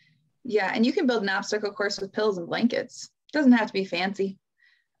 Yeah. And you can build an obstacle course with pillows and blankets. It doesn't have to be fancy.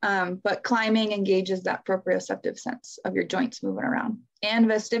 But climbing engages that proprioceptive sense of your joints moving around, and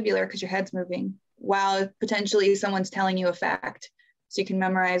vestibular because your head's moving while potentially someone's telling you a fact. So you can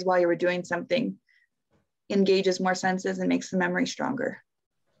memorize while you were doing something, engages more senses and makes the memory stronger.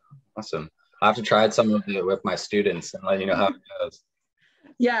 Awesome. I have to try some of it with my students and let you know how it goes.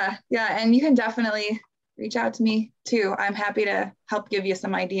 Yeah. And you can definitely reach out to me too. I'm happy to help give you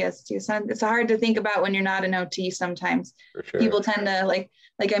some ideas too. So it's hard to think about when you're not an OT sometimes. For sure. People tend to like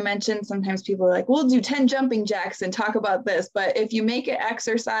I mentioned, sometimes people are like, we'll do 10 jumping jacks and talk about this. But if you make it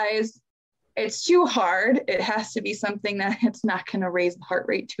exercise, it's too hard. It has to be something that it's not going to raise the heart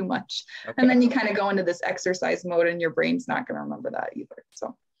rate too much. Okay. And then you kind of go into this exercise mode and your brain's not going to remember that either.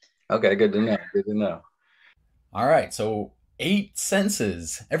 So. Okay, good to know. All right, so 8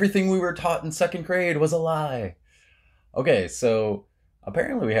 senses. Everything we were taught in second grade was a lie. Okay, so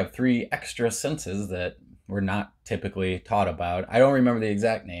apparently we have 3 extra senses that we're not typically taught about. I don't remember the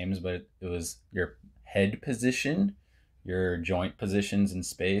exact names, but it was your head position, your joint positions in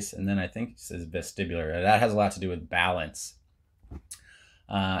space, and then I think it says vestibular. That has a lot to do with balance.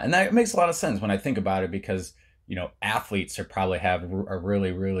 And that makes a lot of sense when I think about it because, athletes are probably have a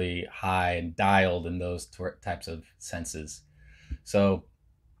really, really high and dialed in those types of senses. So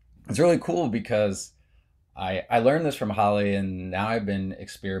it's really cool because I learned this from Holly, and now I've been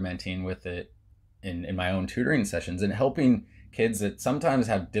experimenting with it in my own tutoring sessions and helping kids that sometimes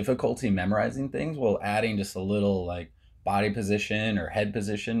have difficulty memorizing things while adding just a little like body position or head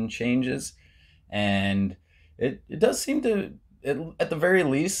position changes. And it does seem to, at the very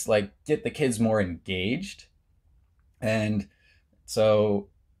least, like get the kids more engaged. And so,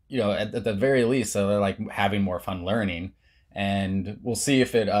 at the very least, so they're like having more fun learning. and we'll see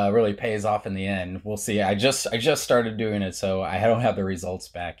if it really pays off in the end. We'll see. I just started doing it, so I don't have the results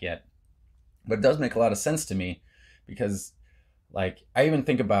back yet. But it does make a lot of sense to me, because like I even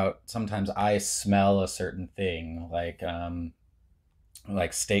think about sometimes I smell a certain thing, like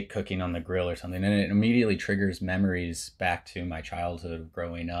steak cooking on the grill or something, and it immediately triggers memories back to my childhood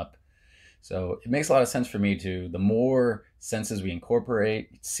growing up. So it makes a lot of sense for me to, the more senses we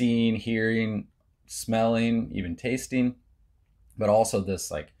incorporate, seeing, hearing, smelling, even tasting, but also this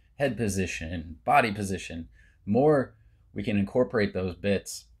like head position, body position, more we can incorporate those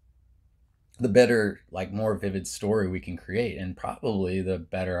bits, the better, like more vivid story we can create, and probably the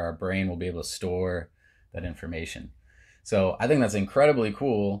better our brain will be able to store that information. So I think that's incredibly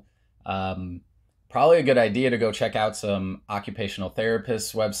cool. Probably a good idea to go check out some occupational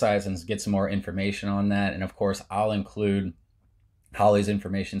therapists' websites and get some more information on that. And of course, I'll include Holly's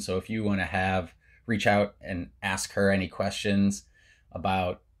information. So if you want to reach out and ask her any questions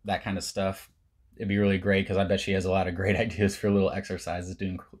about that kind of stuff, it'd be really great, because I bet she has a lot of great ideas for little exercises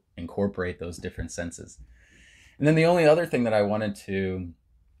to incorporate those different senses. And then the only other thing that I wanted to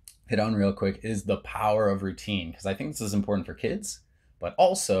hit on real quick is the power of routine, because I think this is important for kids, but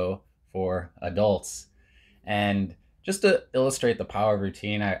also for adults. And just to illustrate the power of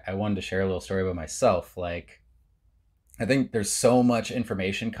routine, I wanted to share a little story about myself. Like, I think there's so much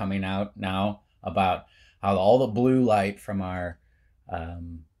information coming out now about how all the blue light from our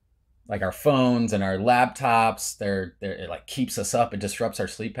like our phones and our laptops, it like keeps us up, it disrupts our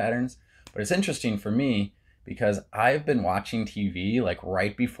sleep patterns. But it's interesting for me, because I've been watching TV like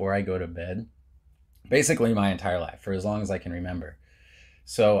right before I go to bed, basically my entire life, for as long as I can remember.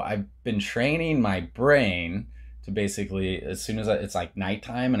 So I've been training my brain to basically, as soon as it's like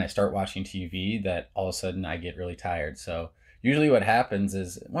nighttime and I start watching TV, that all of a sudden I get really tired. So usually what happens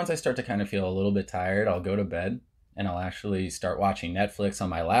is, once I start to kind of feel a little bit tired, I'll go to bed and I'll actually start watching Netflix on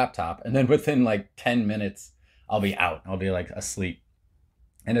my laptop. And then within like 10 minutes, I'll be out. I'll be like asleep.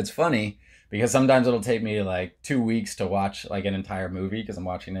 And it's funny, because sometimes it'll take me like 2 weeks to watch like an entire movie, because I'm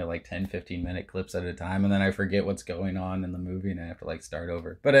watching it like 10-15 minute clips at a time, and then I forget what's going on in the movie and I have to like start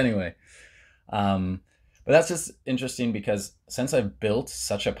over. But anyway, but that's just interesting, because since I've built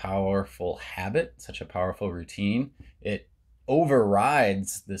such a powerful habit, such a powerful routine, it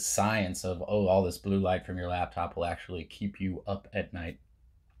overrides the science of, oh, all this blue light from your laptop will actually keep you up at night.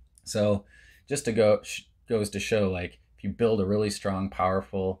 So just to goes to show, like, if you build a really strong,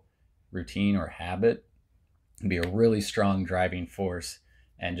 powerful routine or habit, and be a really strong driving force,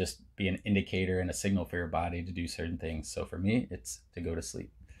 and just be an indicator and a signal for your body to do certain things. So for me, it's to go to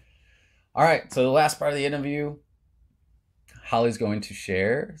sleep. All right, so the last part of the interview, Holly's going to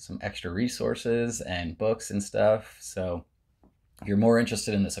share some extra resources and books and stuff. So if you're more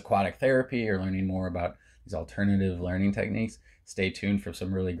interested in this aquatic therapy or learning more about these alternative learning techniques, stay tuned for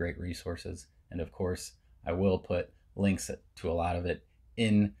some really great resources. And of course, I will put links to a lot of it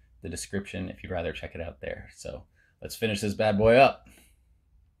in the description if you'd rather check it out there. So let's finish this bad boy up.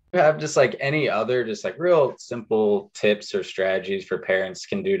 You have just like any other just like real simple tips or strategies for parents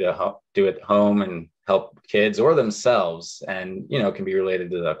can do to do at home and help kids or themselves, and can be related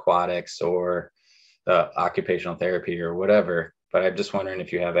to the aquatics or the occupational therapy or whatever. But I'm just wondering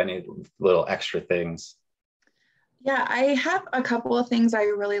if you have any little extra things. Yeah, I have a couple of things I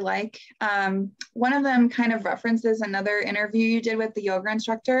really like. One of them kind of references another interview you did with the yoga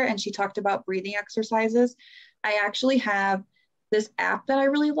instructor, and she talked about breathing exercises. I actually have this app that I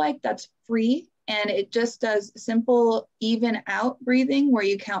really like that's free, and it just does simple even out breathing where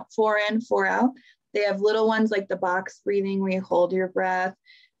you count 4 in, 4 out. They have little ones like the box breathing where you hold your breath,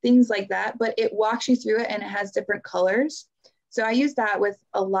 things like that, but it walks you through it and it has different colors. So I use that with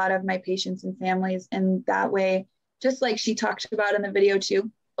a lot of my patients and families, and that way, just like she talked about in the video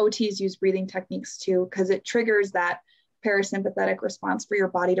too, OTs use breathing techniques too, because it triggers that parasympathetic response for your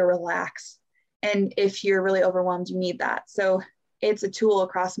body to relax. And if you're really overwhelmed, you need that. So it's a tool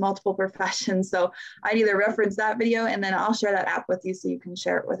across multiple professions. So I'd either reference that video, and then I'll share that app with you so you can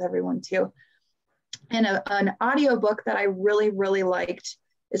share it with everyone too. And an audio book that I really, really liked,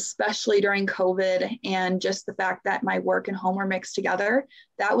 especially during COVID, and just the fact that my work and home were mixed together,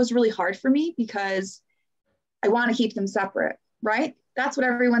 that was really hard for me, because I want to keep them separate, right? That's what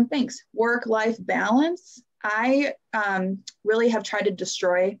everyone thinks, work-life balance. I really have tried to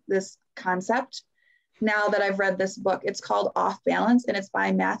destroy this concept now that I've read this book. It's called Off Balance, and it's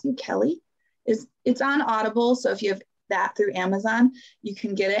by Matthew Kelly. It's on Audible, so if you have that through Amazon, you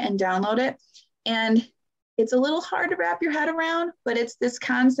can get it and download it. And it's a little hard to wrap your head around, but it's this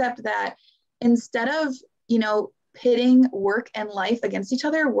concept that instead of, pitting work and life against each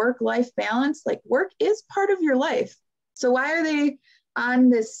other, work-life balance, like work is part of your life. So why are they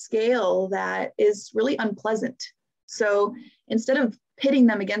on this scale that is really unpleasant? So instead of pitting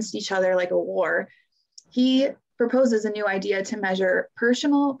them against each other like a war, he proposes a new idea to measure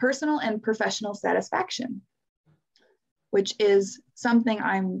personal and professional satisfaction, which is something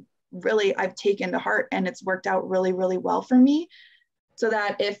I've taken to heart, and it's worked out really, really well for me. So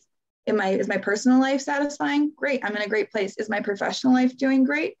that is my personal life satisfying? Great, I'm in a great place. Is my professional life doing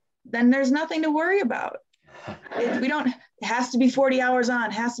great? Then there's nothing to worry about. It has to be 40 hours on,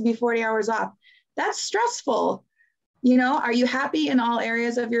 has to be 40 hours off. That's stressful. Are you happy in all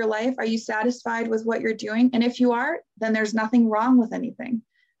areas of your life? Are you satisfied with what you're doing? And if you are, then there's nothing wrong with anything.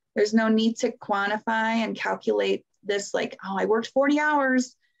 There's no need to quantify and calculate this like, oh, I worked 40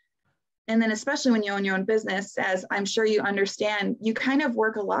 hours. And then especially when you own your own business, as I'm sure you understand, you kind of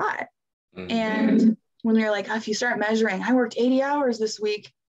work a lot. Mm-hmm. And when you're like, oh, if you start measuring, I worked 80 hours this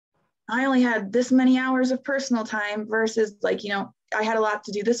week, I only had this many hours of personal time versus like, I had a lot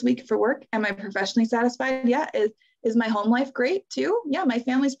to do this week for work. Am I professionally satisfied? Yeah. Is my home life great too? Yeah, my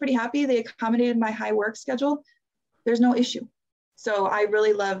family's pretty happy. They accommodated my high work schedule. There's no issue. So I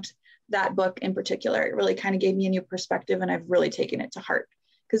really loved that book in particular. It really kind of gave me a new perspective, and I've really taken it to heart.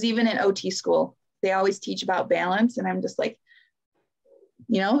 Because even in OT school, they always teach about balance, and I'm just like,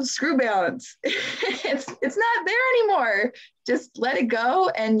 screw balance. it's not there anymore. Just let it go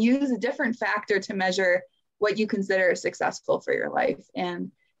and use a different factor to measure what you consider successful for your life.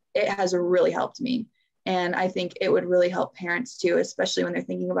 And it has really helped me. And I think it would really help parents too, especially when they're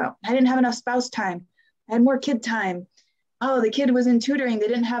thinking about, I didn't have enough spouse time. I had more kid time. Oh, the kid was in tutoring. They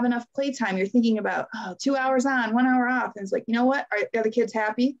didn't have enough playtime. You're thinking about 2 hours on, 1 hour off. And it's like, you know what? Are the kids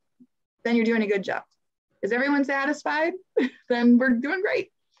happy? Then you're doing a good job. Is everyone satisfied? Then we're doing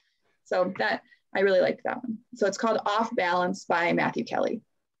great. So I really liked that one. So it's called Off Balance by Matthew Kelly.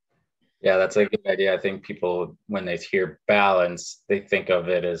 Yeah, that's a good idea. I think people, when they hear balance, they think of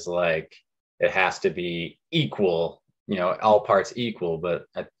it as like, it has to be equal, all parts equal. But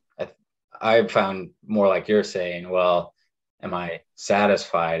I found more like you're saying, well, am I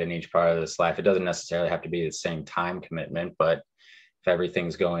satisfied in each part of this life? It doesn't necessarily have to be the same time commitment, but if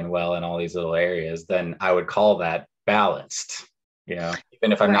everything's going well in all these little areas, then I would call that balanced,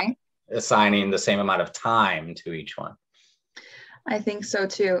 even if I'm not assigning the same amount of time to each one. I think so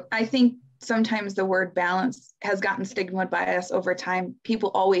too. I think sometimes the word balance has gotten stigmatized by us over time.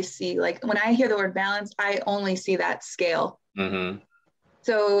 People always see, like, when I hear the word balance, I only see that scale. Mm-hmm.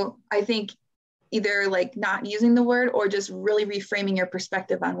 So I think either like not using the word or just really reframing your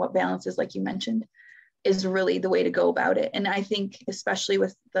perspective on what balance is, like you mentioned, is really the way to go about it. And I think especially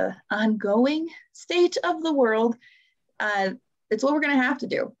with the ongoing state of the world, it's what we're going to have to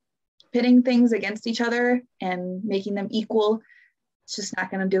do. Pitting things against each other and making them equal, it's just not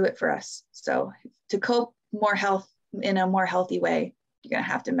going to do it for us. So to cope in a more healthy way, you're going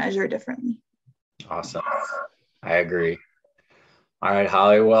to have to measure differently. Awesome. I agree. All right,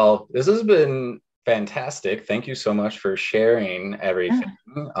 Holly. Well, this has been fantastic. Thank you so much for sharing everything.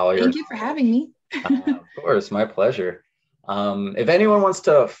 Yeah. Thank you for having me. Of course, my pleasure. If anyone wants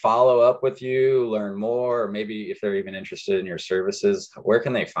to follow up with you, learn more, or maybe if they're even interested in your services, where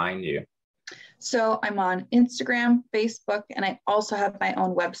can they find you? So I'm on Instagram, Facebook, and I also have my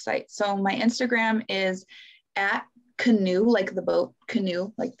own website. So my Instagram is at CANOE, like the boat,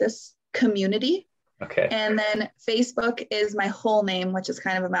 canoe, like this, community. Okay. And then Facebook is my whole name, which is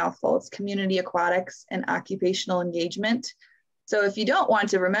kind of a mouthful. It's Community Aquatics and Occupational Engagement. So if you don't want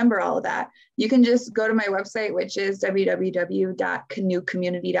to remember all of that, you can just go to my website, which is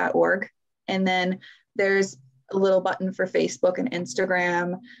www.canoecommunity.org. And then there's a little button for Facebook and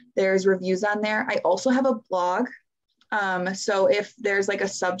Instagram. There's reviews on there. I also have a blog. So if there's like a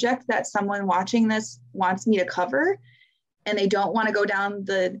subject that someone watching this wants me to cover and they don't want to go down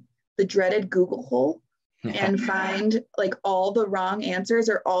the dreaded Google hole and find like all the wrong answers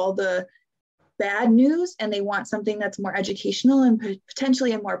or all the bad news, and they want something that's more educational and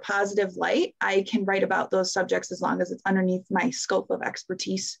potentially a more positive light, I can write about those subjects as long as it's underneath my scope of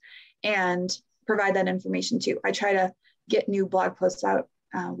expertise and provide that information too. I try to get new blog posts out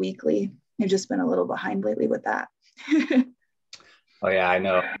weekly. I've just been a little behind lately with that. Oh yeah, I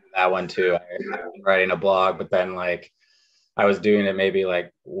know that one too. I've been writing a blog, but then like I was doing it maybe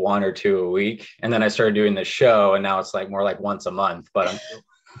like 1 or 2 a week. And then I started doing the show, and now it's like more like once a month, but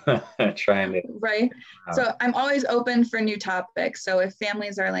I'm trying to. Right. So I'm always open for new topics. So if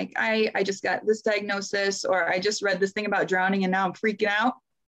families are like, I just got this diagnosis, or I just read this thing about drowning and now I'm freaking out,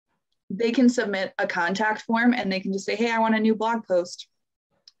 they can submit a contact form and they can just say, hey, I want a new blog post.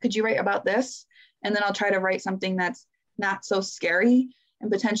 Could you write about this? And then I'll try to write something that's not so scary and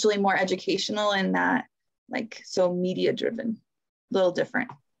potentially more educational, in that like so media driven, a little different.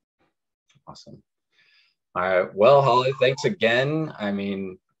 Awesome. All right. Well, Holly, thanks again. I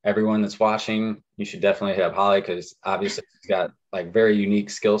mean, everyone that's watching, you should definitely hit up Holly because obviously she's got like very unique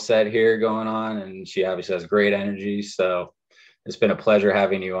skill set here going on, and she obviously has great energy. So it's been a pleasure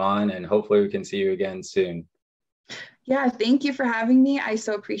having you on, and hopefully we can see you again soon. Yeah, thank you for having me. I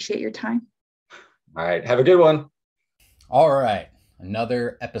so appreciate your time. All right. Have a good one. All right.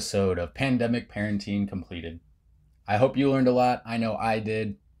 Another episode of Pandemic Parenting completed. I hope you learned a lot. I know I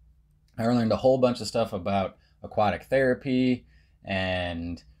did. I learned a whole bunch of stuff about aquatic therapy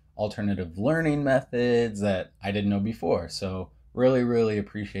and alternative learning methods that I didn't know before. So really, really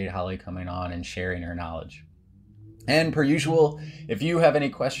appreciate Holly coming on and sharing her knowledge. And per usual, if you have any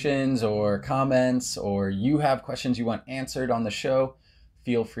questions or comments, or you have questions you want answered on the show,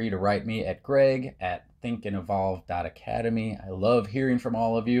 feel free to write me at greg@thinkandevolve.academy. I love hearing from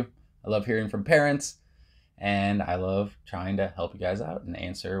all of you. I love hearing from parents, and I love trying to help you guys out and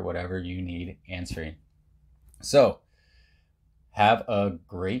answer whatever you need answering. So have a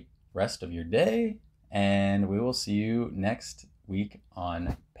great rest of your day, and we will see you next week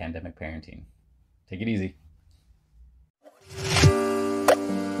on Pandemic Parenting. Take it easy.